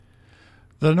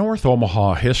The North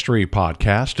Omaha History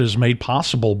Podcast is made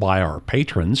possible by our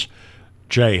patrons,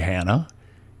 Jay Hanna,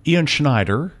 Ian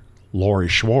Schneider, Lori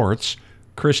Schwartz,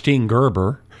 Christine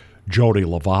Gerber, Jody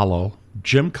Lavallo,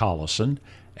 Jim Collison,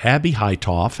 Abby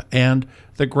Heitoff, and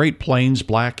the Great Plains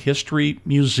Black History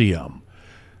Museum.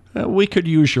 We could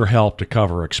use your help to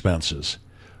cover expenses.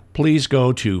 Please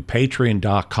go to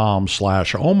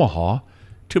patreon.com/Omaha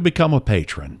to become a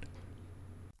patron.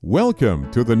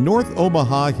 Welcome to the North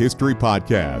Omaha History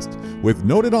Podcast with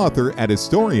noted author and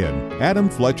historian Adam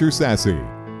Fletcher Sassy.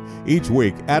 Each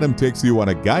week, Adam takes you on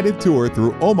a guided tour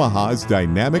through Omaha's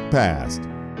dynamic past.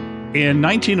 In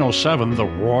 1907, the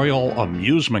Royal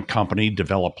Amusement Company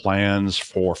developed plans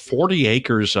for 40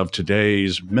 acres of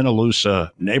today's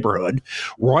Minaloosa neighborhood.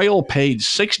 Royal paid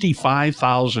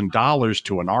 $65,000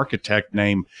 to an architect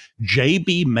named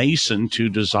J.B. Mason to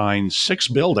design 6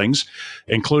 buildings,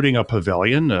 including a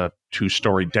pavilion, a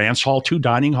 2-story dance hall, 2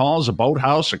 dining halls, a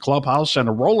boathouse, a clubhouse, and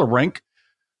a roller rink.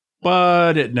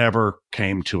 But it never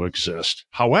came to exist.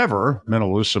 However,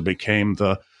 Minaloosa became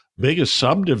the biggest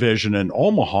subdivision in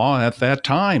Omaha at that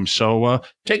time. So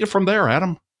take it from there,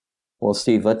 Adam. Well,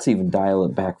 Steve, let's even dial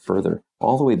it back further.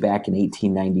 All the way back in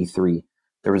 1893,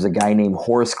 there was a guy named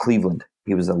Horace Cleveland.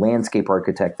 He was a landscape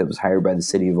architect that was hired by the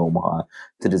city of Omaha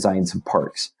to design some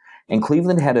parks. And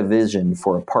Cleveland had a vision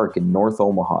for a park in North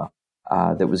Omaha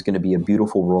that was going to be a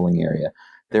beautiful rolling area.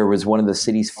 There was one of the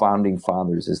city's founding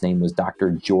fathers. His name was Dr.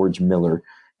 George Miller.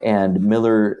 And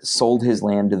Miller sold his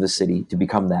land to the city to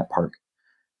become that park.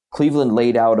 Cleveland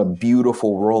laid out a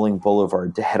beautiful rolling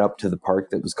boulevard to head up to the park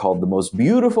that was called the most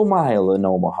beautiful mile in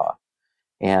Omaha.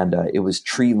 And it was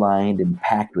tree-lined and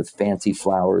packed with fancy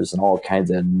flowers and all kinds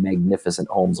of magnificent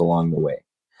homes along the way.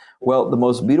 Well, the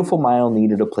most beautiful mile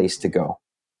needed a place to go.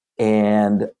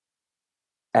 And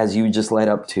as you just led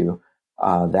up to,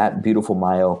 that beautiful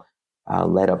mile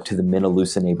led up to the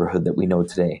Minaloosa neighborhood that we know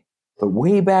today. But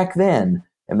way back then,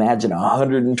 imagine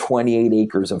 128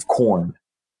 acres of corn.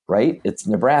 Right? It's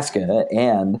Nebraska,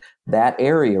 and that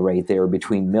area right there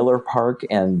between Miller Park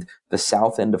and the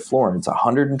south end of Florence,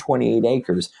 128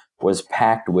 acres, was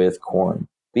packed with corn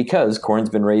because corn's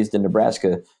been raised in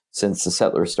Nebraska since the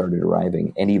settlers started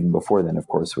arriving, and even before then, of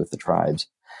course, with the tribes.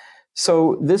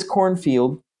 So this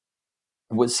cornfield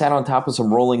was sat on top of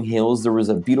some rolling hills. There was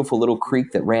a beautiful little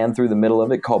creek that ran through the middle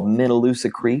of it called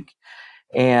Minaloosa Creek,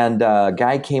 and a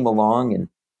guy came along, and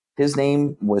his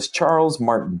name was Charles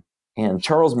Martin. And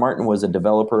Charles Martin was a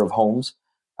developer of homes.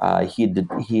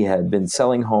 He had been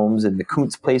selling homes in the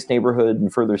Kuntz Place neighborhood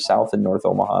and further south in North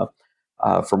Omaha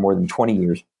for more than 20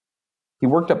 years. He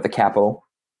worked up the capital,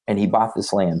 and he bought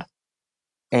this land.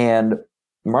 And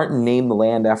Martin named the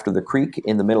land after the creek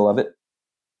in the middle of it,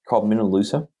 called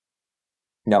Minaloosa.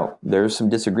 Now, there's some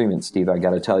disagreement, Steve, I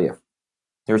got to tell you.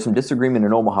 There's some disagreement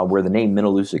in Omaha where the name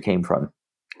Minaloosa came from.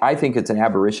 I think it's an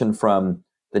aberration from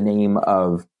the name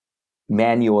of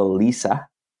Manuel Lisa,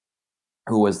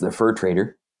 who was the fur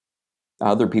trader.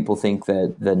 Other people think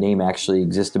that the name actually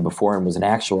existed before and was an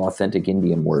actual authentic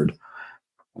Indian word.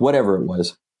 Whatever it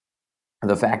was,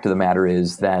 the fact of the matter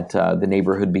is that the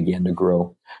neighborhood began to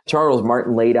grow. Charles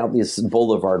Martin laid out this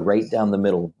boulevard right down the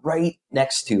middle, right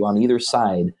next to, on either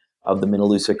side of the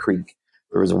Minaloosa Creek.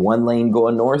 There was one lane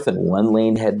going north and one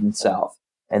lane heading south.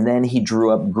 And then he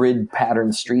drew up grid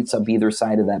pattern streets up either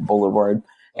side of that boulevard.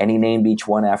 And he named each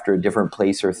one after a different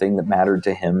place or thing that mattered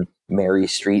to him. Mary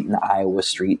Street and Iowa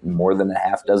Street and more than a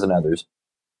half dozen others.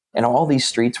 And all these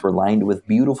streets were lined with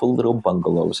beautiful little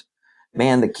bungalows.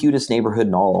 Man, the cutest neighborhood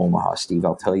in all Omaha, Steve,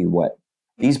 I'll tell you what.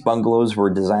 These bungalows were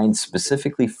designed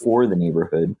specifically for the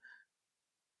neighborhood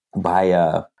by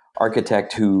an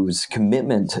architect whose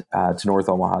commitment to North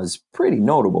Omaha is pretty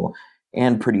notable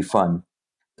and pretty fun.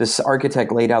 This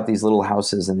architect laid out these little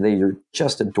houses, and they are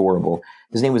just adorable.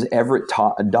 His name was Everett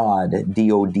Dodd,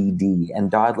 D-O-D-D,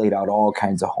 and Dodd laid out all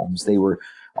kinds of homes. They were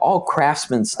all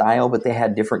craftsman style, but they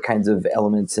had different kinds of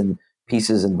elements and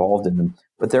pieces involved in them.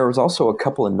 But there was also a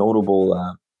couple of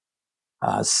notable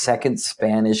second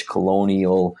Spanish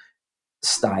colonial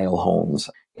style homes.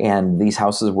 And these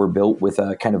houses were built with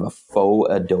a kind of a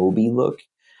faux adobe look.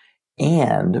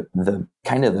 And the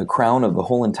kind of the crown of the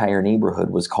whole entire neighborhood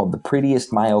was called the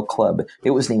Prettiest Mile Club. It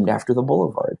was named after the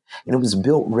boulevard. And it was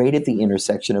built right at the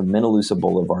intersection of Minaloosa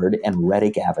Boulevard and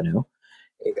Reddick Avenue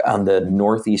on the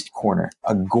northeast corner.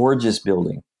 A gorgeous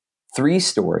building, 3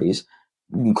 stories,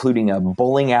 including a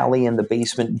bowling alley in the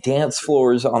basement, dance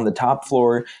floors on the top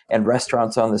floor, and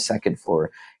restaurants on the second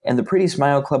floor. And the Prettiest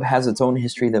Mile Club has its own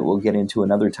history that we'll get into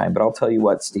another time. But I'll tell you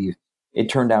what, Steve, it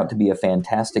turned out to be a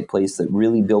fantastic place that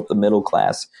really built the middle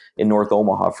class in North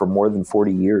Omaha for more than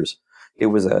 40 years. It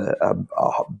was a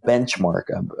benchmark,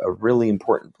 a really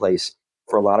important place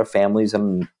for a lot of families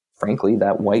and, frankly,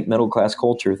 that white middle-class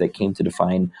culture that came to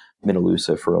define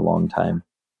Minaloosa for a long time.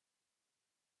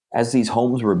 As these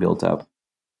homes were built up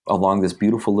along this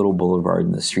beautiful little boulevard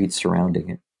and the streets surrounding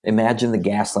it, imagine the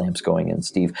gas lamps going in,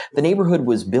 Steve. The neighborhood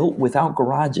was built without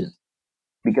garages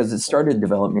because it started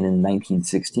development in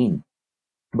 1916,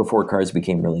 before cars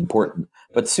became really important.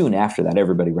 But soon after that,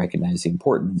 everybody recognized the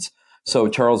importance. So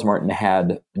Charles Martin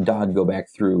had Dodd go back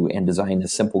through and design a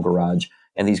simple garage,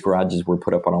 and these garages were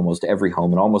put up on almost every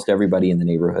home, and almost everybody in the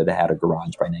neighborhood had a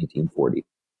garage by 1940.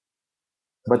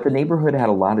 But the neighborhood had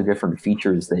a lot of different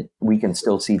features that we can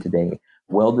still see today.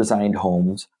 Well-designed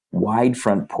homes, wide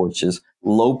front porches,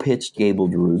 low-pitched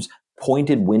gabled roofs,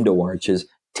 pointed window arches,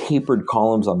 tapered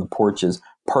columns on the porches,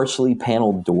 partially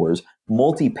paneled doors,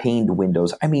 multi-paned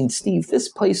windows. I mean, Steve, this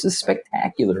place is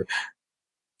spectacular.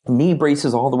 Knee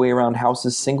braces all the way around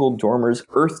houses, single dormers,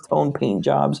 earth tone paint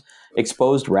jobs,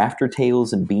 exposed rafter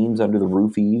tails and beams under the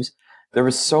roof eaves. There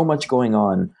was so much going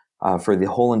on for the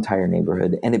whole entire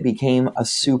neighborhood, and it became a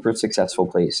super successful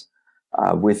place.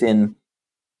 Within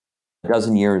a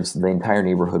dozen years, the entire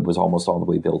neighborhood was almost all the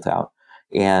way built out,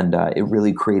 and it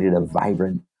really created a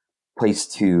vibrant place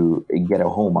to get a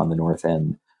home on the north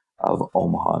end of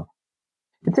Omaha.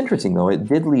 It's interesting, though, it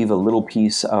did leave a little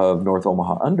piece of North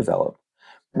Omaha undeveloped.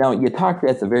 Now, you talked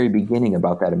at the very beginning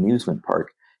about that amusement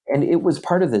park, and it was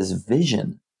part of this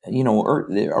vision. You know,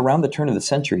 around the turn of the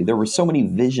century, there were so many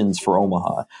visions for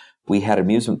Omaha. We had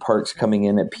amusement parks coming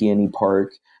in at Peony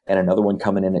Park and another one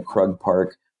coming in at Krug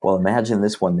Park. Well, imagine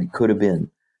this one that could have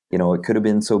been. You know, it could have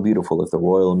been so beautiful if the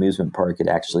Royal Amusement Park had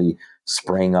actually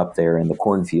sprang up there in the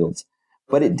cornfields.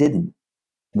 But it didn't.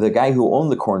 The guy who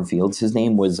owned the cornfields, his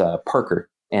name was Parker.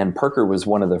 And Parker was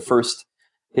one of the first,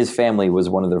 his family was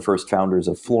one of the first founders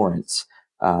of Florence.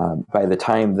 By the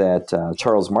time that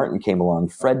Charles Martin came along,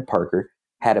 Fred Parker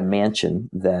had a mansion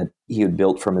that he had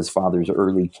built from his father's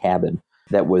early cabin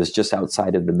that was just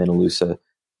outside of the Minaloosa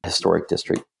Historic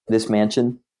District. This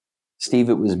mansion, Steve,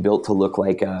 it was built to look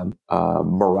like a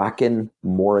Moroccan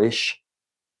Moorish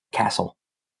castle.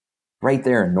 Right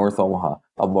there in North Omaha,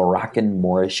 a Moroccan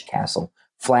Moorish castle.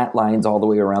 Flat lines all the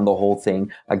way around the whole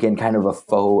thing. Again, kind of a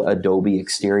faux adobe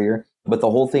exterior. But the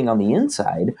whole thing on the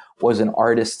inside was an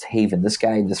artist's haven. This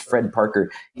guy, this Fred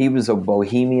Parker, he was a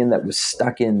bohemian that was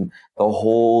stuck in the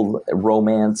whole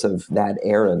romance of that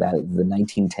era, that the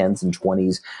 1910s and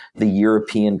 20s, the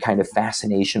European kind of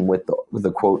fascination with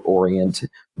the quote Orient,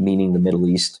 meaning the Middle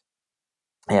East,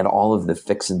 and all of the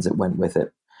fixins that went with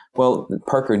it. Well,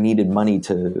 Parker needed money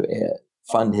to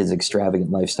fund his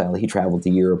extravagant lifestyle. He traveled to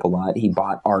Europe a lot. He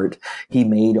bought art. He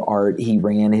made art. He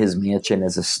ran his mansion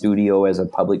as a studio, as a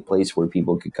public place where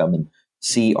people could come and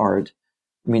see art.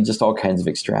 I mean, just all kinds of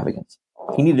extravagance.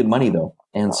 He needed money, though.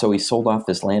 And so he sold off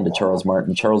this land to Charles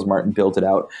Martin. Charles Martin built it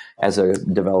out as a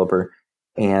developer.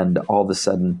 And all of a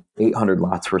sudden, 800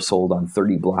 lots were sold on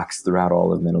 30 blocks throughout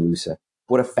all of Minaloosa.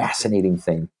 What a fascinating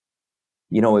thing.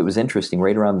 You know, it was interesting.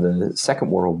 Right around the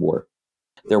Second World War,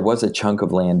 there was a chunk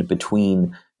of land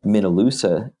between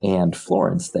Minaloosa and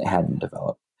Florence that hadn't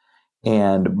developed.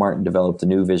 And Martin developed a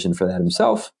new vision for that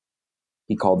himself.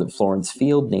 He called it Florence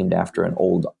Field, named after an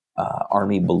old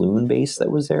Army balloon base that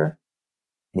was there.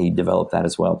 And he developed that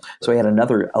as well. So he had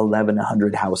another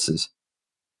 1,100 houses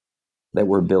that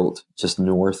were built just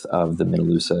north of the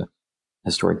Minaloosa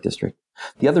Historic District.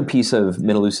 The other piece of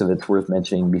Minaloosa that's worth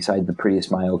mentioning, besides the Prettiest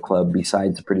Smile Club,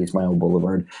 besides the Prettiest Smile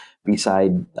Boulevard,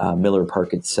 beside Miller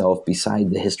Park itself, beside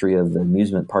the history of the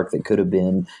amusement park that could have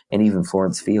been, and even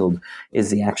Florence Field, is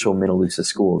the actual Minaloosa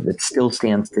School that still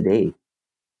stands today,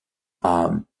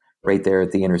 right there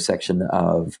at the intersection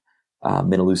of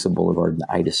Minaloosa Boulevard and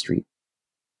Ida Street.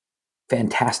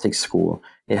 Fantastic school.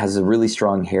 It has a really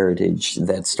strong heritage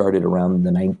that started around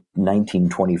the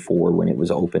 1924 when it was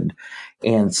opened.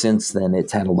 And since then,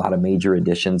 it's had a lot of major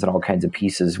additions and all kinds of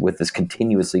pieces with this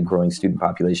continuously growing student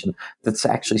population that's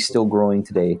actually still growing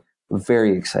today. A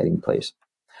very exciting place.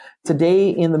 Today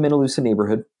in the Minaloosa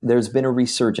neighborhood, there's been a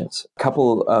resurgence. A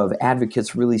couple of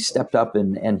advocates really stepped up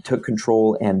and took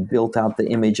control and built out the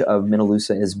image of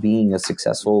Minaloosa as being a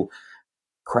successful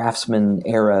craftsman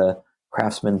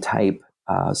type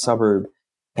suburb.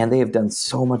 And they have done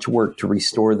so much work to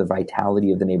restore the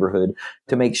vitality of the neighborhood,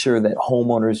 to make sure that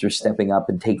homeowners are stepping up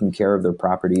and taking care of their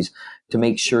properties, to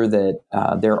make sure that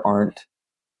there aren't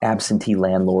absentee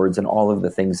landlords and all of the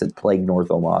things that plague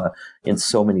North Omaha in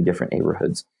so many different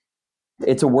neighborhoods.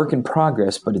 It's a work in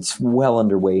progress, but it's well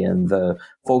underway. And the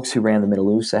folks who ran the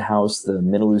Minaloosa House, the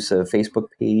Minaloosa Facebook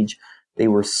page,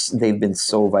 they've been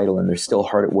so vital, and they're still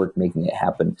hard at work making it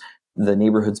happen. The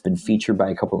neighborhood's been featured by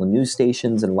a couple of news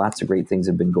stations, and lots of great things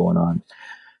have been going on.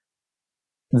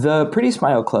 The Pretty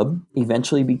Smile Club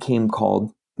eventually became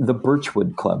called the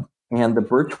Birchwood Club. And the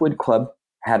Birchwood Club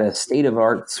had a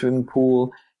state-of-the-art swimming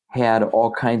pool, had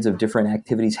all kinds of different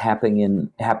activities happening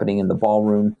in the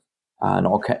ballroom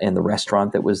and the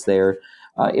restaurant that was there.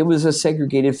 It was a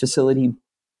segregated facility,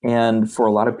 and for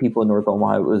a lot of people in North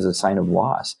Omaha, it was a sign of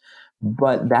loss.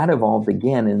 But that evolved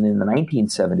again, and in the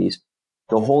 1970s,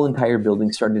 the whole entire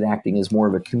building started acting as more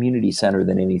of a community center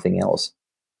than anything else.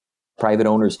 Private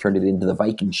owners turned it into the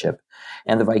Viking Ship,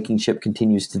 and the Viking Ship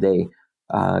continues today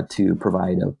to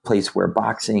provide a place where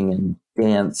boxing and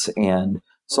dance and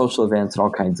social events and all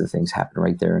kinds of things happen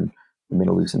right there in the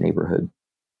Meadowlusa neighborhood.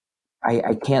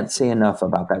 I can't say enough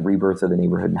about that rebirth of the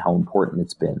neighborhood and how important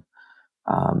it's been,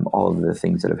 all of the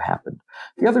things that have happened.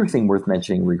 The other thing worth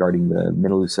mentioning regarding the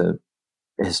Meadowlusa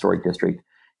Historic District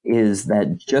is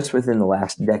that just within the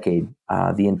last decade,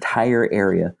 the entire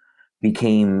area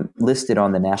became listed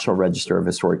on the National Register of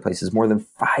Historic Places. More than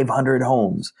 500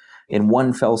 homes in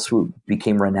one fell swoop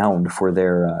became renowned for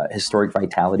their historic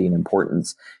vitality and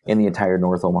importance in the entire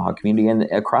North Omaha community and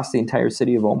across the entire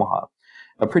city of Omaha.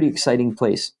 A pretty exciting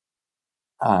place.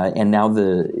 And now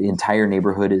the entire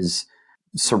neighborhood is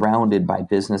surrounded by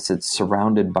business. It's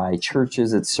surrounded by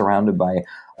churches. It's surrounded by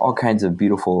all kinds of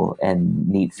beautiful and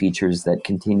neat features that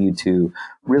continue to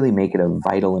really make it a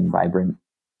vital and vibrant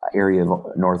area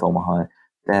of North Omaha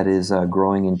that is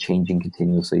growing and changing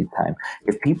continuously at time.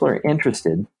 If people are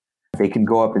interested, they can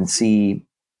go up and see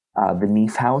the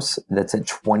Neef House that's at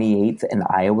 28th and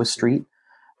Iowa Street,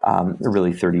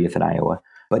 really 30th and Iowa.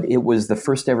 But it was the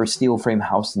first ever steel frame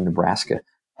house in Nebraska,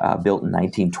 built in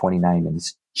 1929, and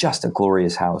it's just a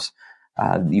glorious house.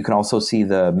 You can also see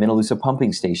the Meadowlusa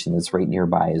pumping station that's right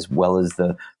nearby, as well as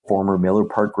the former Miller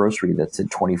Park Grocery that's at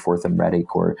 24th and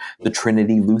Reddick, or the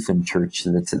Trinity Lutheran Church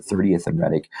that's at 30th and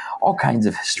Reddick. All kinds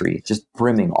of history, just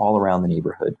brimming all around the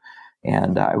neighborhood.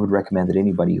 And I would recommend that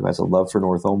anybody who has a love for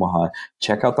North Omaha,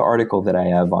 check out the article that I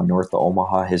have on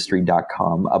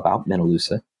NorthOmahaHistory.com about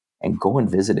Meadowlusa and go and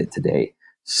visit it today.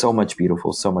 So much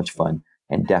beautiful, so much fun,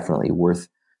 and definitely worth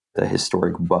the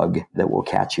historic bug that will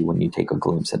catch you when you take a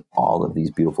glimpse at all of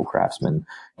these beautiful craftsmen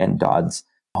and Dodds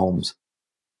homes.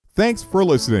 Thanks for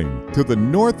listening to the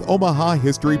North Omaha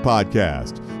History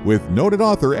Podcast with noted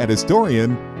author and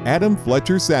historian Adam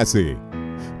Fletcher Sasse.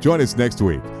 Join us next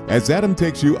week as Adam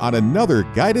takes you on another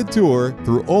guided tour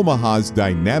through Omaha's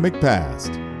dynamic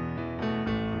past.